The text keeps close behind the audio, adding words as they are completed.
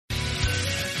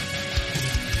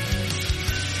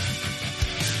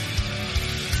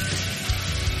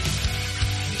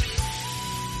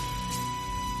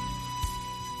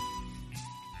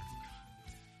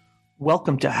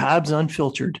Welcome to Habs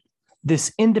Unfiltered.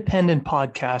 This independent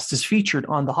podcast is featured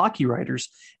on the Hockey Writers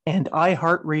and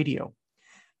iHeartRadio,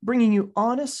 bringing you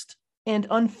honest and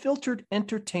unfiltered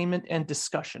entertainment and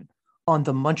discussion on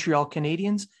the Montreal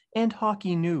Canadiens and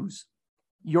hockey news.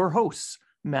 Your hosts,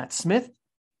 Matt Smith,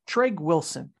 Treg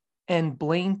Wilson, and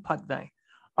Blaine Putney,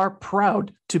 are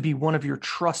proud to be one of your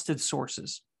trusted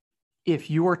sources.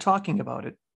 If you are talking about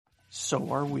it,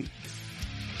 so are we.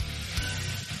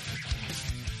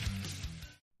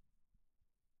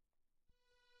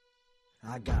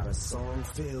 I got a song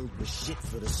filled with shit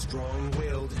for the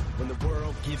strong-willed. When the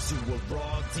world gives you a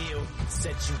raw deal,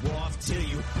 set you off till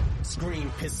you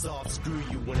scream, piss off, screw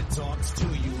you. When it talks to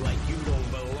you like you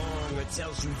don't belong, or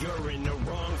tells you you're in the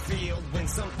wrong field. When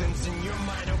something's in your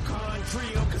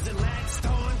mitochondrial, cause it latched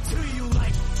on to you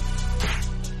like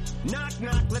knock,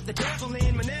 knock, let the devil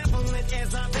in, malevolent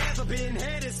as I've ever been.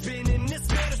 Head is spinning, this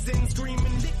medicine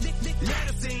screaming, dick, dick, dick, let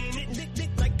us in it, dick, dick,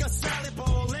 like a salad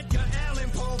bowl, Edgar Allan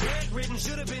Poe, bedridden,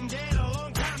 should have been dead a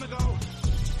long time ago.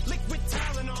 Liquid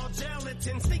Tylenol,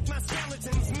 gelatin, sneak my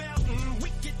skeletons melting,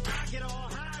 wicked, I get all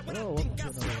high when I think I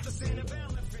smell the scent of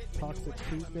elephant. Toxic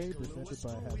Tuesday presented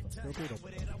by Habs Unfiltered.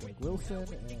 I'm Greg Wilson,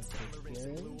 and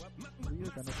today we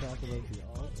are going to talk about the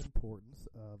all-importance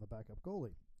of a backup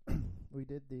goalie. We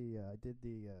did a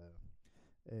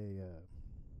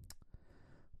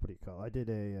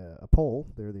poll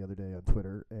there the other day on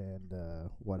Twitter, and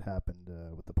what happened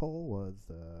with the poll was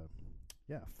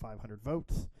 500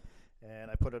 votes,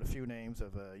 and I put out a few names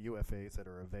of UFAs that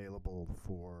are available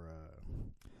for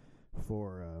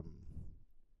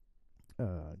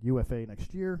UFA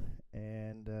next year,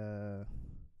 and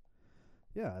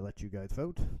I let you guys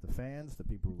vote, the fans, the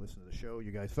people who listen to the show.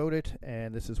 You guys voted,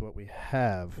 and this is what we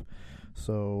have.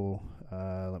 So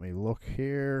let me look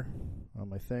here on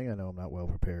my thing. I know I'm not well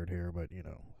prepared here, but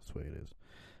that's the way it is.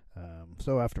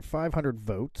 So after 500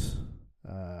 votes,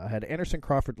 I had Anderson,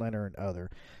 Crawford, Leonard, and other.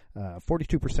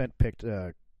 42% picked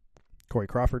Corey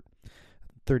Crawford,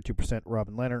 32%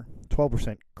 Robin Leonard,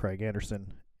 12% Craig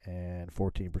Anderson, and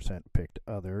 14% picked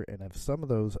other. And of some of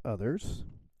those others,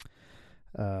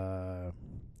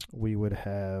 we would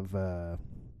have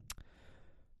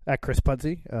at Chris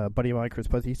Pudsey, buddy of mine, Chris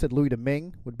Pudsey. He said Louis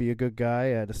Domingue would be a good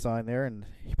guy to sign there, and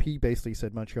he basically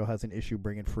said Montreal has an issue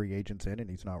bringing free agents in, and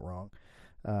he's not wrong.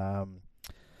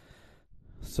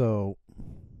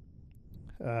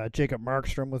 Jacob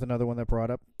Markstrom was another one that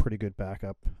brought up, pretty good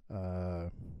backup.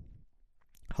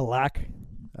 Halak,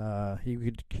 he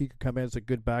could come in as a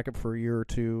good backup for a year or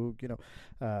two.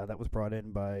 That was brought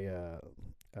in by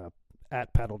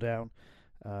at Paddle Down.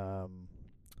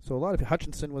 So a lot of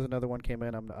Hutchinson was another one came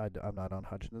in. I'm not on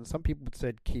Hutchinson. Some people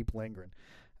said keep Lindgren.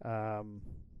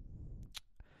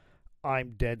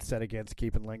 I'm dead set against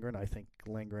keeping Lindgren. I think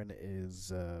Lindgren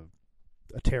is a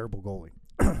terrible goalie.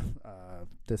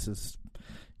 This is,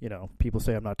 people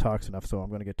say I'm not toxic enough, so I'm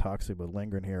going to get toxic with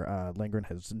Lindgren here. Lindgren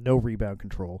has no rebound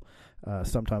control.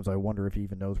 Sometimes I wonder if he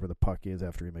even knows where the puck is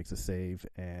after he makes a save.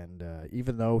 And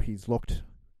even though he's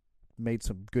made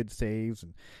some good saves,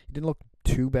 and he didn't look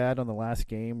too bad on the last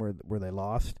game where they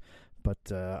lost, but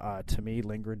to me,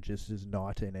 Lindgren just is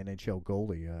not an NHL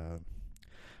goalie.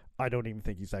 I don't even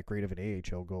think he's that great of an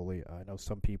AHL goalie. I know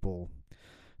some people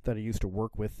that I used to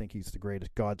work with think he's the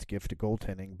greatest God's gift to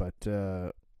goaltending, but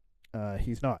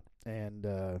he's not. And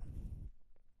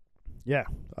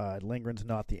Lindgren's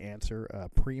not the answer.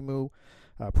 Primo,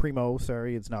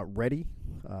 is not ready.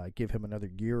 Give him another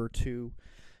year or two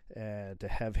to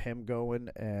have him going.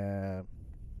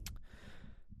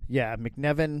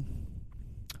 McNevin,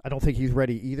 I don't think he's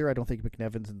ready either. I don't think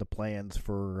McNevin's in the plans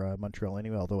for Montreal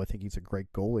anyway, although I think he's a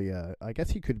great goalie. I guess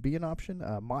he could be an option.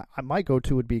 My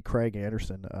go-to would be Craig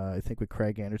Anderson. I think with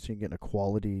Craig Anderson getting a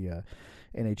quality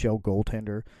NHL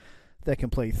goaltender that can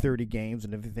play 30 games,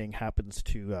 and if anything happens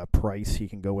to Price, he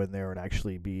can go in there and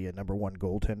actually be a number one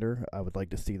goaltender. I would like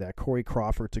to see that. Corey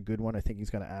Crawford's a good one. I think he's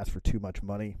going to ask for too much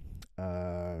money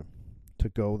to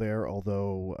go there,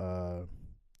 although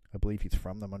I believe he's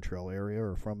from the Montreal area,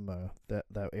 or from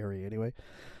that area anyway.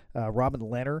 Robin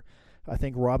Leonard. I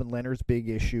think Robin Leonard's big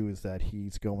issue is that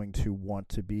he's going to want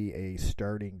to be a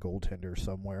starting goaltender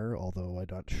somewhere, although I'm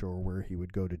not sure where he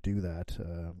would go to do that.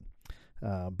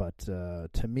 But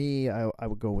to me, I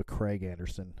would go with Craig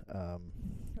Anderson.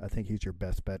 I think he's your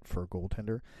best bet for a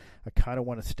goaltender. I kind of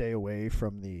want to stay away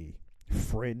from the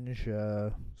fringe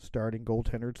starting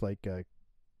goaltenders like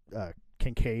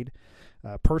Kincaid.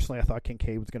 Personally, I thought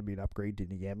Kincaid was going to be an upgrade to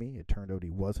Niemi. It turned out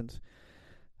he wasn't.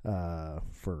 The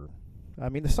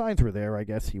signs were there, I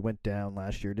guess. He went down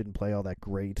last year, didn't play all that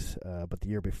great, but the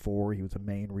year before, he was the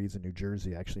main reason New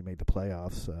Jersey actually made the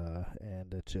playoffs,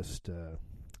 and it just...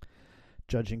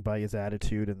 judging by his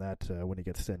attitude and that when he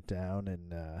gets sent down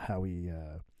and how he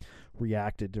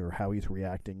reacted or how he's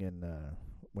reacting in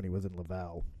when he was in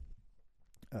Laval,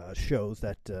 shows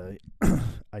that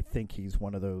I think he's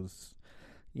one of those,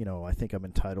 I think I'm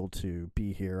entitled to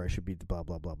be here. I should be blah,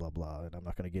 blah, blah, blah, blah. And I'm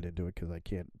not going to get into it because I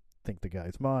can't think the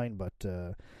guy's mind. But,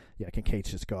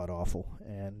 Kincaid's just god-awful.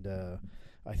 And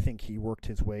I think he worked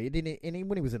his way.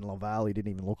 When he was in Laval, he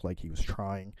didn't even look like he was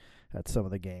trying at some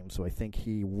of the games. So I think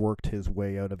he worked his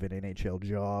way out of an NHL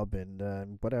job.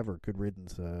 And whatever, good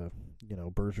riddance.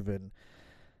 Bergevin,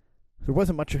 there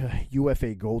wasn't much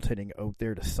UFA goaltending out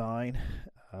there to sign.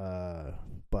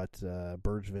 But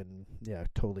Bergevin,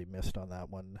 totally missed on that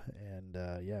one. And,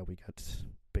 we got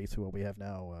basically what we have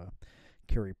now.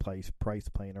 Carey Price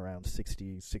playing around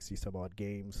 60 some odd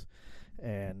games.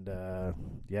 And,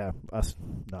 us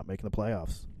not making the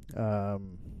playoffs.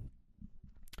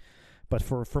 But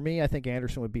for me, I think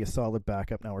Anderson would be a solid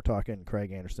backup. Now we're talking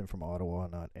Craig Anderson from Ottawa,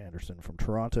 not Anderson from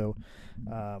Toronto.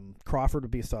 Crawford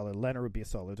would be a solid. Leonard would be a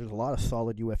solid. There's a lot of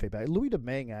solid UFA back. Louis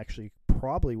Domingue actually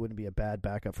probably wouldn't be a bad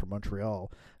backup for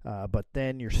Montreal. But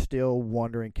then you're still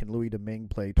wondering, can Louis Domingue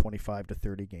play 25 to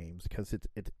 30 games? Because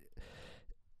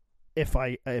if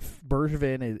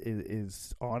Bergevin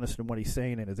is honest in what he's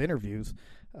saying in his interviews,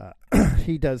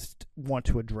 he does want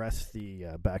to address the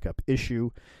backup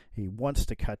issue. He wants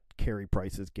to cut Carey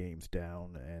Price's games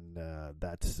down, and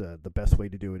that's the best way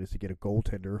to do it is to get a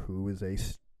goaltender who is a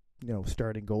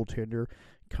starting goaltender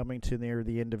coming to near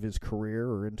the end of his career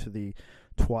or into the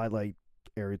twilight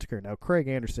area of his career. Now, Craig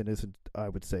Anderson isn't, I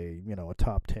would say, a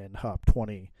top 10, top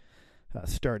 20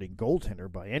 starting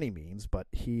goaltender by any means, but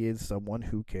he is someone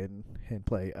who can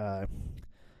play.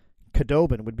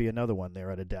 Khudobin would be another one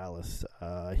there out of Dallas.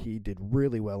 He did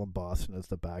really well in Boston as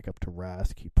the backup to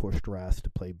Rask. He pushed Rask to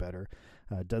play better.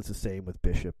 Does the same with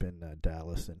Bishop in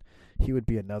Dallas, and he would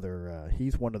be another.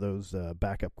 He's one of those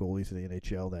backup goalies in the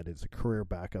NHL that is a career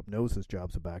backup, knows his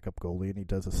job's a backup goalie, and he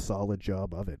does a solid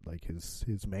job of it. Like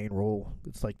his main role,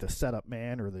 it's like the setup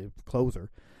man or the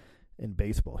closer in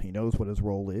baseball. He knows what his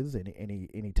role is, and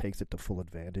he takes it to full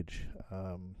advantage.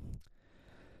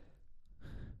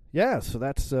 So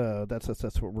that's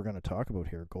what we're going to talk about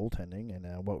here, goaltending, and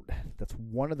that's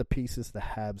one of the pieces the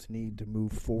Habs need to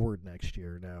move forward next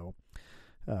year. Now,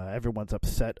 everyone's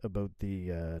upset about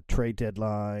the trade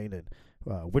deadline and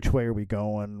which way are we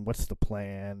going? What's the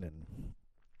plan? And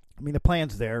I mean, the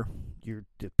plan's there. The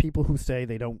people who say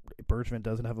Bergevin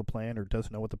doesn't have a plan or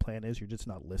doesn't know what the plan is, you're just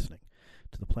not listening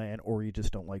to the plan, or you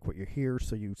just don't like what you hear,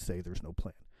 so you say there's no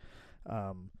plan.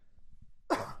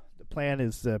 The plan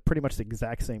is pretty much the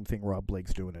exact same thing Rob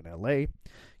Blake's doing in L.A.,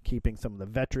 keeping some of the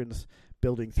veterans,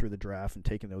 building through the draft, and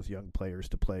taking those young players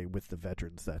to play with the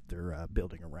veterans that they're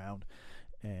building around.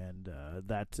 And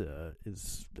that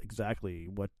is exactly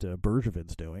what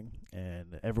Bergevin's doing.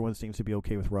 And everyone seems to be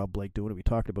okay with Rob Blake doing it. We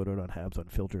talked about it on Habs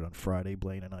Unfiltered on Friday,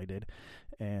 Blaine and I did.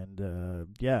 And,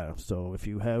 so if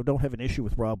you don't have an issue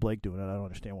with Rob Blake doing it, I don't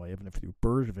understand why you have an issue with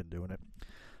Bergevin doing it.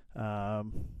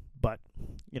 But,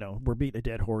 we're beating a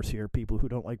dead horse here. People who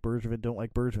don't like Bergevin don't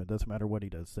like Bergevin. It doesn't matter what he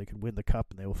does. They could win the cup,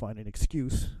 and they will find an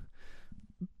excuse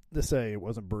to say it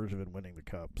wasn't Bergevin winning the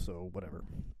cup. So, whatever.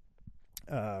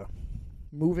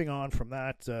 Moving on from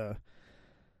that,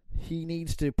 he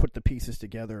needs to put the pieces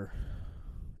together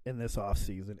in this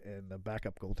offseason, and the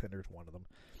backup goaltender is one of them.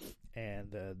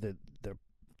 And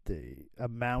the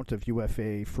amount of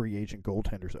UFA free agent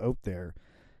goaltenders out there,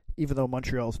 even though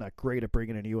Montreal's not great at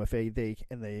bringing in UFA,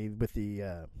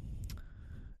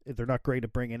 they're not great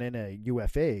at bringing in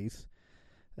UFAs.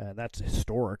 That's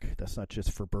historic. That's not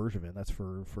just for Bergevin. That's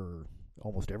for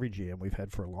almost every GM we've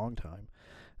had for a long time.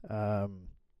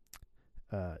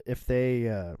 If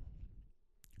they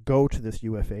go to this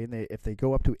UFA and if they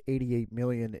go up to $88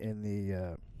 million in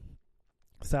the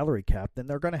salary cap, then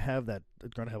they're going to have that.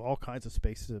 They're going to have all kinds of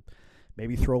space to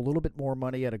maybe throw a little bit more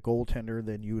money at a goaltender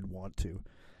than you would want to.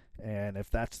 And if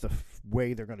that's the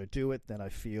way they're going to do it, then I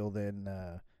feel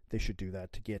they should do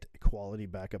that to get a quality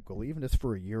backup goalie, even just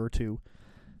for a year or two.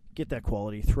 Get that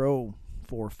quality, throw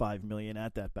 $4 or $5 million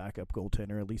at that backup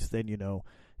goaltender. At least then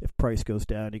if Price goes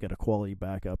down, you got a quality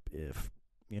backup. If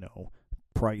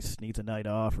Price needs a night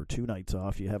off or 2 nights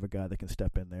off, you have a guy that can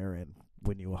step in there and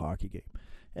win you a hockey game.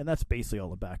 And that's basically all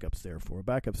the backup's there for.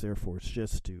 Backup's there for is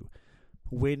just to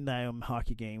win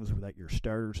hockey games that your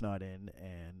starter's not in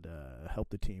and help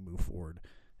the team move forward.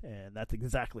 And that's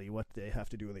exactly what they have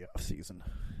to do in the offseason.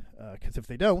 Because if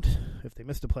they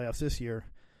miss the playoffs this year,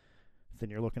 then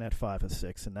you're looking at 5 of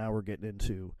 6. And now we're getting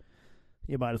into,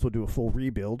 you might as well do a full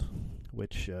rebuild,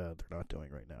 which they're not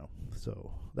doing right now.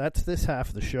 So that's this half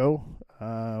of the show.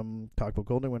 Talk about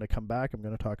Golden. When I come back, I'm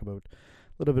going to talk about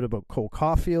little bit about Cole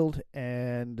Caulfield,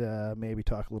 and maybe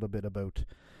talk a little bit about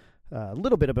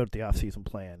the off-season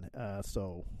plan.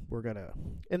 So we're gonna,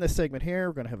 in this segment here,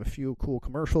 we're gonna have a few cool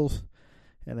commercials,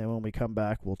 and then when we come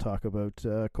back, we'll talk about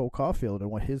Cole Caulfield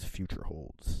and what his future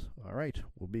holds. All right,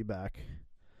 we'll be back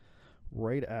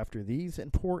right after these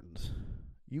important.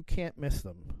 You can't miss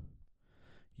them.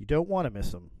 You don't want to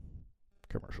miss them.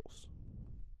 Commercials.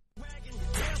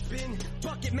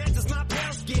 Bucket matches my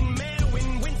pale skin,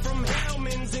 Melwin went from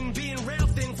Hellman's and being rail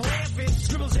thin for laughing.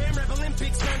 Scribbles Jam Rap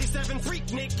Olympics 97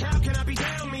 Freaknik, how can I be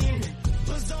down mean?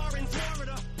 Bazaar in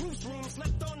Florida, Bruce room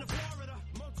slept on the Florida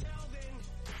motel then.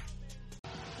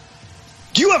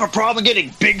 Do you have a problem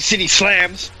getting big city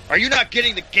slams? Are you not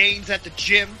getting the gains at the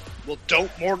gym? Well,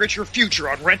 don't mortgage your future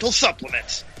on rental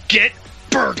supplements. Get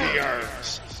Bergie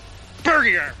Arms.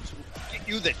 Bergie Arms will get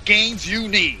you the gains you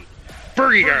need.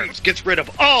 Bergie Arms gets rid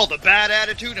of all the bad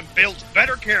attitude and builds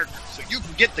better character so you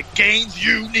can get the gains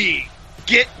you need.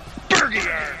 Get Bergie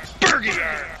Arms. Bergie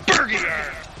Arms. Bergie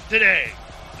Arms today.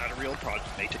 Not a real product.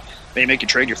 May make you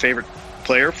trade your favorite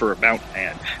player for a mountain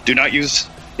man. Do not use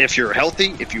if you're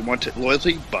healthy. If you want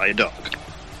loyalty, buy a dog.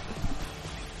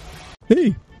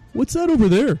 Hey, what's that over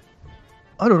there?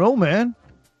 I don't know, man.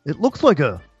 It looks like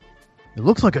a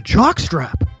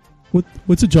jockstrap.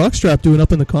 What's a jockstrap doing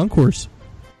up in the concourse?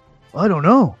 I don't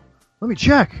know. Let me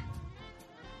check.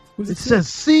 It says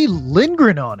C.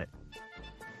 Lindgren on it.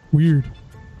 Weird.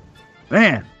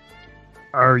 Man,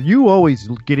 are you always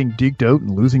getting digged out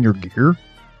and losing your gear?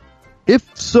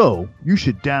 If so, you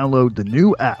should download the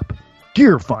new app,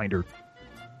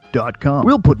 GearFinder.com.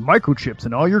 We'll put microchips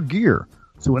in all your gear,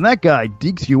 so when that guy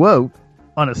digs you out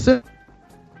on a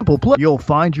simple play, you'll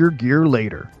find your gear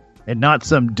later, and not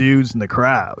some dudes in the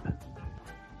crowd.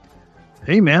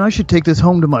 Hey man, I should take this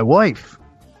home to my wife.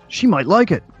 She might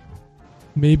like it.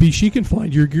 Maybe she can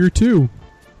find your gear too.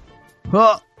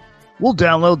 We'll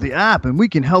download the app and we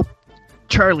can help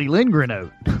Charlie Lindgren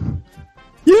out.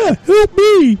 Yeah, help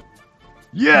me!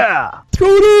 Yeah! Throw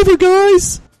it over,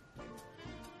 guys!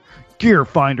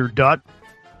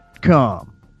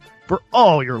 GearFinder.com for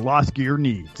all your lost gear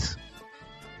needs.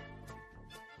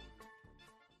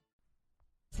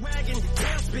 Wagon,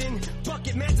 tailspin,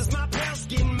 bucket matches my pale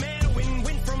skin, Melwin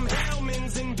went from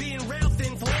Hellman's and being rail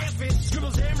thin for laughing.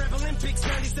 Scribbles Jam Rap Olympics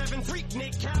 97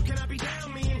 Freaknik, how can I be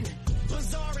down mean?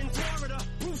 Bazaar in Florida,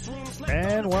 Bruce room slept.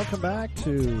 And welcome back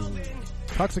to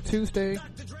Toxic Tuesday.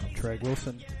 I'm Treg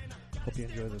Wilson. Hope you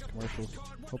enjoyed those commercials.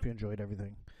 Hope you enjoyed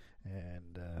everything.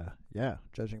 And yeah,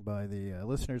 judging by the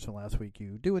listeners from last week,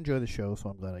 you do enjoy the show, so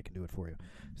I'm glad I can do it for you.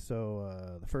 So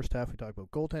the first half, we talked about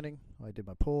goaltending. I did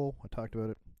my poll. I talked about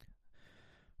it.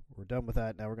 We're done with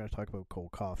that. Now we're going to talk about Cole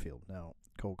Caulfield. Now,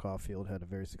 Cole Caulfield had a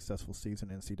very successful season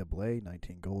in NCAA,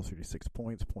 19 goals, 36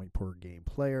 points, point per game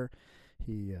player.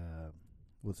 He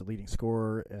was the leading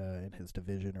scorer in his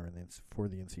division for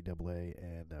the NCAA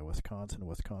and Wisconsin.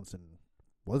 Wisconsin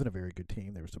wasn't a very good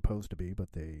team. They were supposed to be,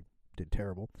 but they did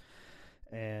terrible.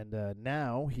 And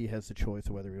now he has the choice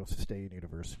of whether he wants to stay in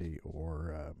university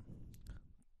or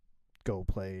go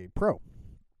play pro.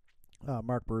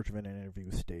 Mark Bergevin in an interview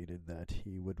stated that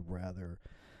he would rather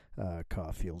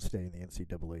Caulfield stay in the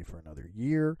NCAA for another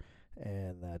year,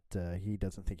 and that he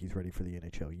doesn't think he's ready for the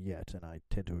NHL yet. And I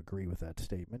tend to agree with that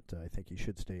statement. I think he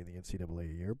should stay in the NCAA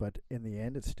a year, but in the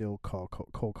end, it's still Cole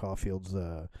Caulfield's.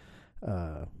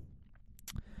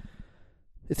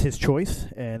 It's his choice,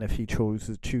 and if he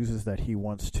chooses that he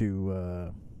wants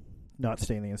to not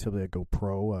stay in the NCAA, go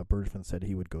pro, Bergevin said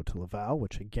he would go to Laval,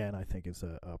 which again I think is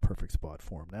a perfect spot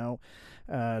for him. Now,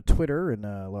 Twitter and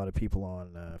a lot of people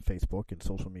on Facebook and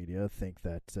social media think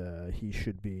that he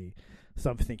should be.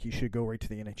 Some think he should go right to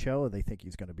the NHL, and they think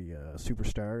he's going to be a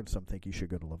superstar, and some think he should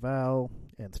go to Laval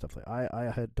and stuff like.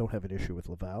 I don't have an issue with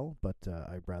Laval, but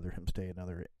I'd rather him stay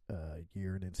another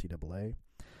year in NCAA.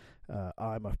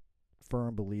 I'm a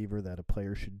firm believer that a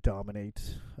player should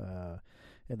dominate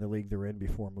in the league they're in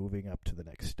before moving up to the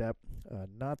next step.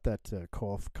 Not that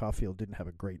Caulfield didn't have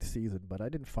a great season, but I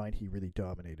didn't find he really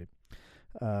dominated.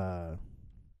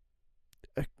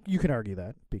 You can argue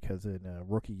that because in a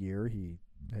rookie year he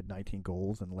had 19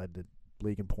 goals and led the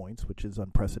league in points, which is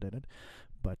unprecedented.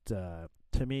 But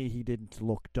to me, he didn't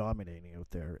look dominating out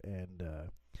there, and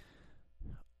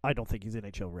I don't think he's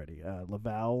NHL ready.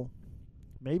 Laval,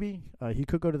 maybe. He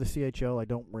could go to the CHL. I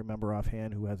don't remember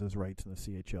offhand who has his rights in the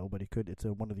CHL, but he could. It's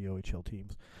one of the OHL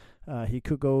teams. He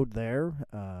could go there.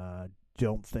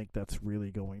 Don't think that's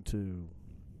really going to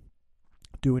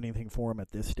do anything for him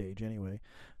at this stage anyway.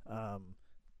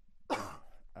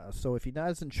 So if he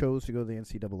doesn't choose to go to the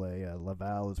NCAA,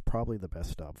 Laval is probably the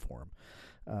best stop for him.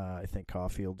 I think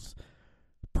Caulfield's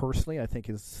personally, I think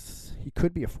he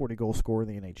could be a 40-goal scorer in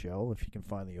the NHL if he can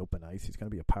find the open ice. He's going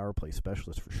to be a power play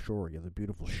specialist for sure. He has a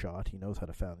beautiful shot. He knows how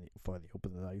to find the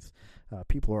open ice.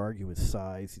 People argue his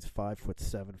size. He's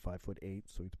 5'7", 5'8",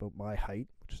 so he's about my height,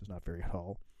 which is not very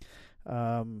tall.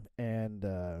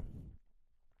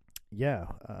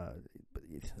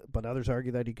 But others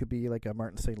argue that he could be like a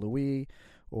Martin St. Louis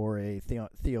or a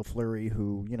Theo Fleury,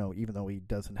 who, even though he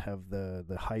doesn't have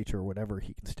the height or whatever,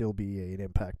 he can still be an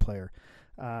impact player.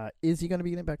 Is he going to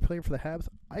be an impact player for the Habs?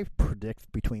 I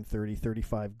predict between 30,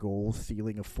 35 goals,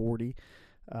 ceiling of 40.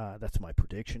 That's my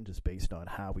prediction, just based on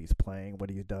how he's playing, what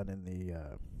he's done in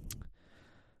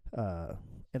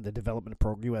the development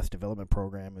U.S. development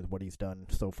program, is what he's done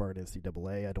so far at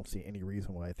NCAA. I don't see any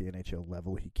reason why at the NHL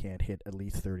level he can't hit at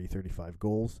least 30, 35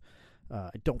 goals. I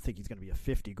don't think he's going to be a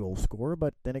 50-goal scorer,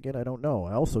 but then again, I don't know.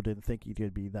 I also didn't think he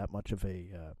could be that much of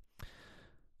a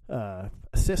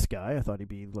assist guy. I thought he'd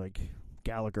be like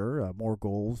Gallagher, more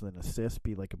goals than assists,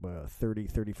 be like a 30,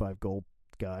 35-goal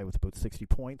guy with about 60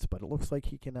 points, but it looks like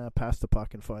he can pass the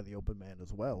puck and find the open man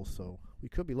as well. So we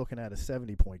could be looking at a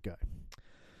 70-point guy,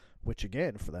 which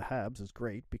again for the Habs is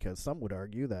great, because some would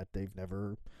argue that they've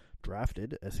never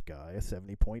drafted a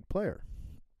 70-point player.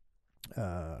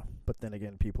 But then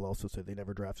again, people also said they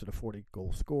never drafted a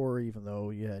 40-goal scorer, even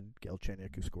though you had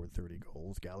Galchenyuk, who scored 30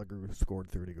 goals, Gallagher, who scored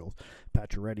 30 goals,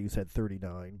 Pacioretty, who's had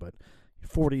 39, but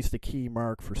 40 is the key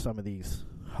mark for some of these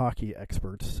hockey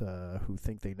experts who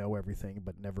think they know everything,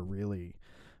 but never really,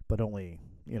 but only,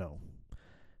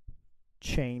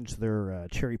 change their,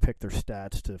 cherry-pick their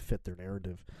stats to fit their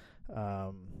narrative.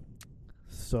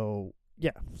 So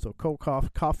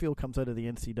Caulfield comes out of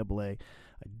the NCAA.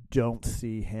 I don't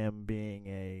see him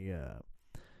being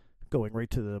going right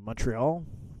to the Montreal.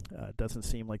 Doesn't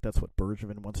seem like that's what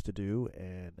Bergevin wants to do,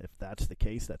 and if that's the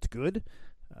case, that's good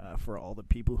for all the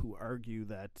people who argue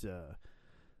that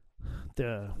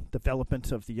the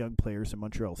development of the young players in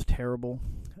Montreal is terrible.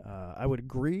 I would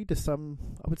say to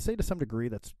some degree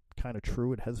that's kind of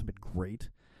true. It hasn't been great.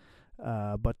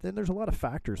 But then there's a lot of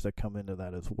factors that come into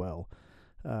that as well.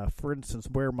 For instance,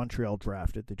 where Montreal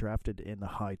drafted, they drafted in the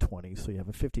high 20s, so you have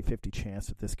a 50-50 chance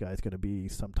that this guy's going to be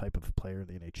some type of player in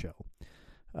the NHL.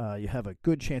 You have a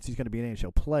good chance he's going to be an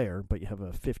NHL player, but you have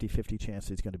a 50-50 chance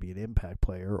he's going to be an impact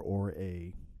player or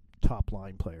a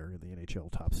top-line player in the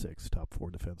NHL, top 6, top 4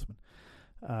 defenseman.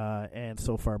 And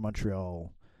so far,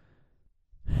 Montreal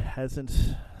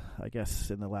hasn't, I guess,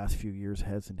 in the last few years,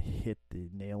 hasn't hit the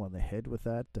nail on the head with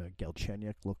that.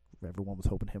 Galchenyuk, everyone was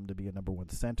hoping him to be a number one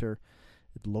center.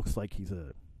 It looks like he's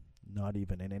not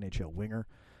even an NHL winger.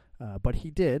 But he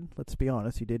did, let's be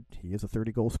honest, he is a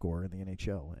 30-goal scorer in the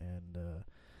NHL. And,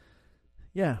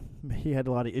 he had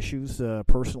a lot of issues,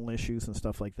 personal issues and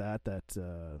stuff like that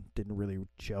didn't really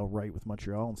gel right with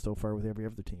Montreal, and so far with every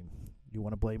other team. You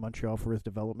want to blame Montreal for his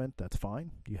development, that's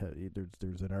fine.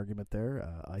 There's an argument there.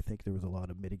 I think there was a lot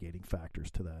of mitigating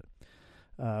factors to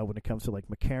that. When it comes to like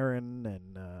McCarron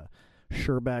and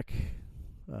Sherbeck,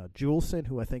 Juleson,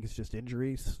 who I think is just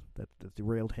injuries that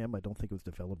derailed him. I don't think it was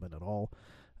development at all.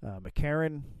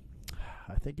 McCarron,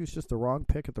 I think he was just the wrong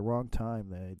pick at the wrong time.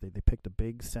 They picked a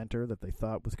big center that they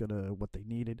thought was what they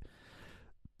needed.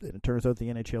 And it turns out the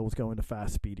NHL was going to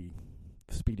fast, speedy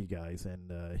guys,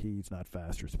 and he's not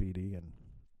fast or speedy. And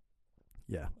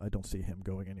I don't see him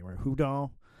going anywhere.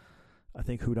 Hudon,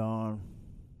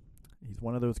 he's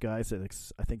one of those guys that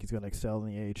I think he's going to excel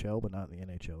in the AHL, but not in the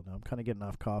NHL. Now I'm kind of getting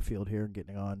off Caulfield here and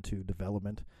getting on to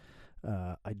development.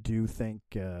 I do think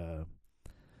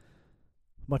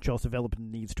Montreal's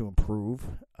development needs to improve.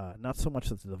 Not so much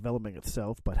the development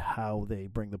itself, but how they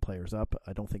bring the players up.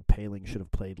 I don't think Poehling should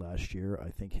have played last year.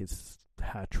 I think his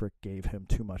hat trick gave him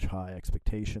too much high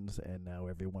expectations, and now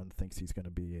everyone thinks he's going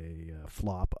to be a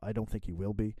flop. I don't think he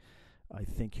will be. I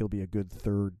think he'll be a good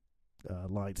third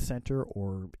line center,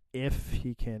 or if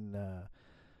he can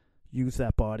use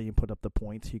that body and put up the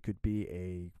points, he could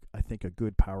be I think a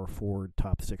good power forward,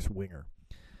 top 6 winger.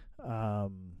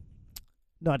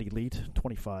 Not elite,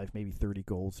 25, maybe 30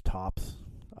 goals tops.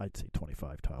 I'd say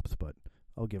 25 tops, but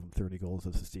I'll give him 30 goals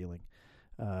as a ceiling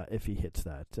if he hits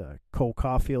that. Cole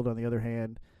Caulfield, on the other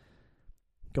hand,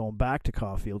 going back to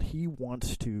Caulfield, he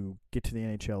wants to get to the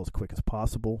NHL as quick as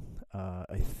possible.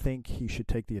 I think he should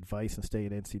take the advice and stay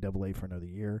at NCAA for another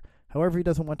year. However, he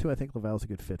doesn't want to. I think Laval's a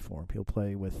good fit for him. He'll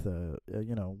play with,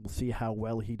 we'll see how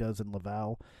well he does in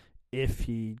Laval if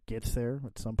he gets there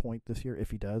at some point this year.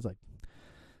 If he does,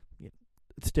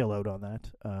 it's still out on that.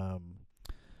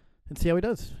 And see how he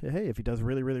does. Hey, if he does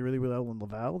really, really, really well in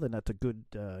Laval, then that's a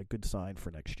good sign for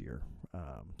next year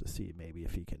to see maybe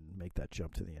if he can make that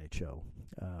jump to the NHL.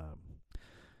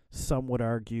 Some would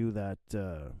argue that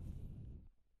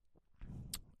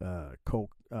Cole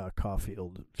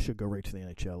Caulfield should go right to the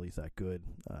NHL. He's that good.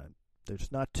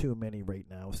 There's not too many right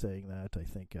now saying that. I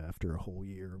think after a whole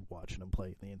year of watching him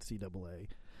play in the NCAA,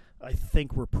 I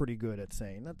think we're pretty good at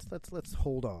saying let's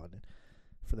hold on.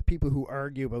 For the people who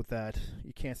argue about that,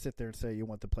 you can't sit there and say you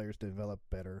want the players to develop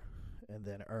better and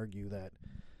then argue that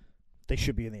they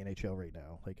should be in the NHL right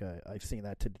now. Like I've seen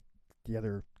that the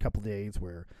other couple days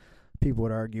where people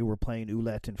would argue we're playing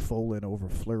Ouellette and Folin over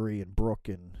Fleury and Brook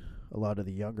and a lot of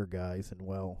the younger guys. And,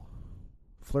 well,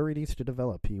 Fleury needs to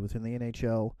develop. He was in the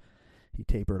NHL. He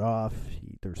tapered off.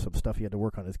 There's some stuff he had to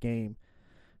work on his game.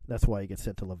 That's why he gets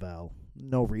sent to Laval.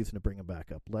 No reason to bring him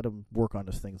back up. Let him work on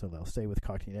his things in Laval. Stay with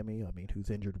Kotkaniemi, who's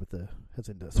injured has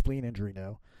a spleen injury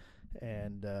now.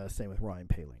 And same with Ryan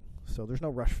Poehling. So there's no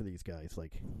rush for these guys.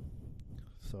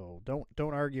 So don't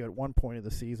argue at one point of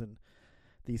the season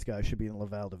these guys should be in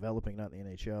Laval developing, not in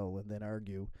the NHL, and then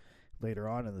argue later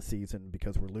on in the season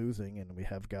because we're losing and we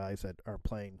have guys that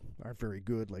aren't very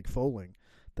good like Folin,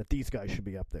 that these guys should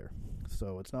be up there.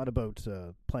 So it's not about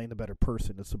playing the better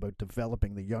person. It's about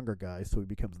developing the younger guys so he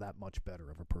becomes that much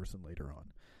better of a person later on.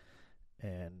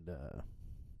 And,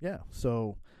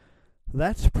 so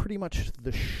that's pretty much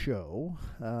the show.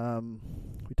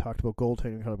 We talked about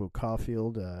goaltending, we talked about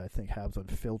Caulfield. I think Habs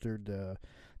Unfiltered,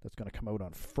 that's going to come out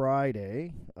on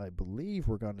Friday. I believe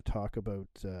we're going to talk about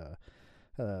the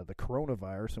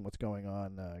coronavirus and what's going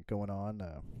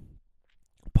on.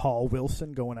 Paul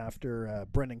Wilson going after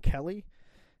Brendan Kelly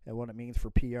and what it means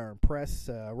for PR and press.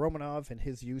 Romanov and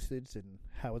his usage and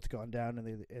how it's gone down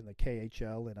in the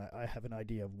KHL, and I have an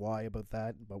idea of why about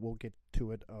that, but we'll get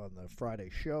to it on the Friday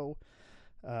show.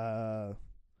 So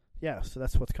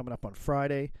that's what's coming up on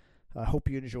Friday. I hope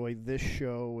you enjoyed this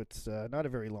show. It's not a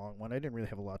very long one. I didn't really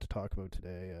have a lot to talk about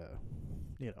today.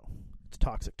 It's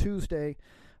Toxic Tuesday.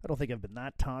 I don't think I've been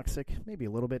that toxic. Maybe a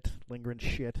little bit. Lindgren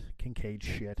shit. Kincaid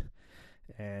shit.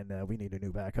 And we need a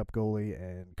new backup goalie.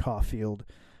 And Caulfield,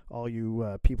 all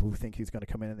you people who think he's going to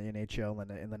come in the NHL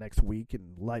in the next week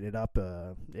and light it up,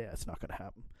 it's not going to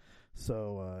happen.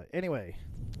 So anyway,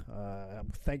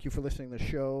 thank you for listening to the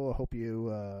show. I hope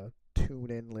you tune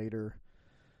in later.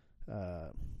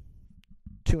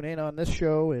 Tune in on this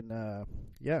show, and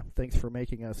thanks for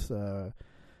making us one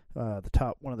of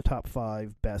the top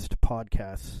 5 best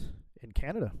podcasts in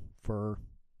Canada for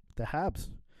the Habs,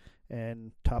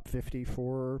 and top 50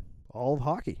 for all of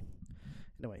hockey.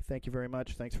 Anyway, thank you very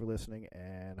much. Thanks for listening,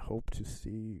 and hope to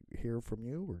hear from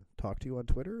you or talk to you on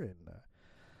Twitter. And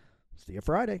see you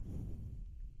Friday.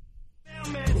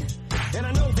 And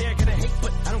I know they're gonna hate,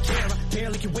 but I don't care. I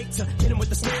barely can wait to hit them with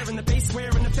the snare and the bass square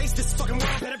in the face. This fucking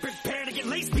world better prepare to get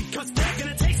laced because they're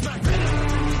gonna taste my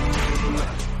venom.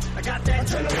 I got that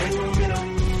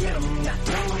adrenaline, not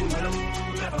throwing with them.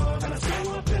 Never gonna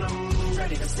slow up in them.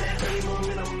 Ready to snap any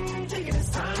momentum. Thinking it's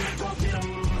time to go get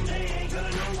them. They ain't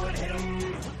gonna know what hit them.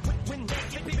 When they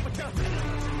get beat with the venom.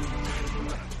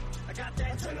 I got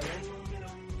that adrenaline.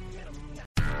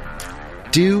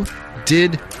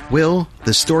 Will,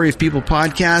 the Story of People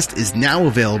podcast is now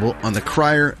available on the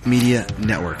Crier Media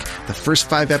Network. The first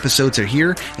 5 episodes are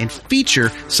here and feature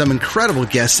some incredible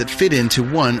guests that fit into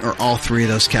one or all 3 of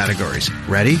those categories.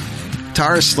 Ready?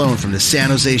 Tara Sloan from the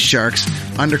San Jose Sharks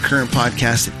Undercurrent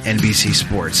podcast at NBC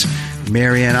Sports.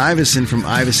 Marianne Iveson from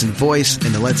Iveson Voice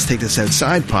and the Let's Take This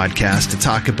Outside podcast to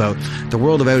talk about the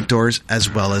world of outdoors as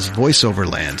well as voiceover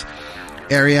land.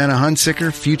 Ariana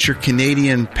Hunsicker, future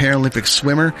Canadian Paralympic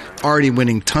swimmer, already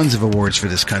winning tons of awards for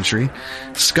this country.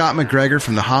 Scott McGregor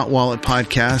from the Hot Wallet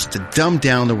podcast to dumb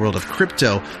down the world of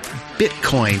crypto,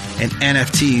 Bitcoin, and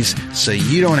NFTs so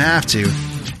you don't have to.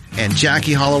 And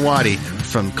Jackie Holowati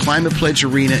from Climate Pledge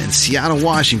Arena in Seattle,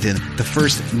 Washington, the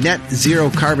first net zero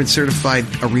carbon certified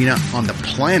arena on the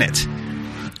planet.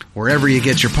 Wherever you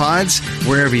get your pods,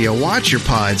 wherever you watch your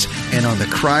pods, and on the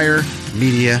Crier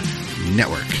Media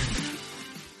Network.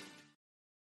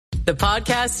 The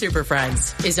Podcast Super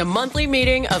Friends is a monthly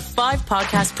meeting of 5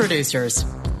 podcast producers.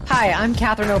 Hi, I'm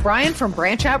Catherine O'Brien from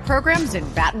Branch Out Programs in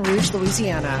Baton Rouge,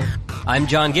 Louisiana. I'm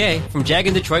John Gay from Jag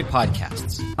and Detroit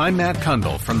Podcasts. I'm Matt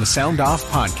Kundle from the Sound Off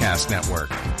Podcast Network.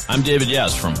 I'm David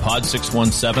Yaz from Pod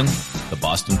 617, the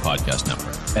Boston Podcast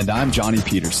Network. And I'm Johnny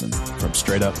Peterson from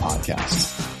Straight Up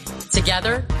Podcasts.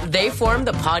 Together, they form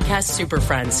the Podcast Super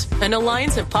Friends, an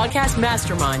alliance of podcast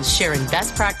masterminds sharing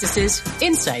best practices,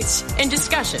 insights, and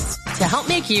discussions to help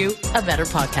make you a better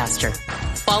podcaster.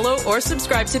 Follow or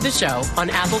subscribe to the show on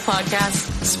Apple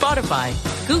Podcasts, Spotify,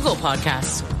 Google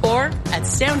Podcasts, or at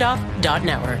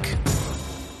soundoff.network.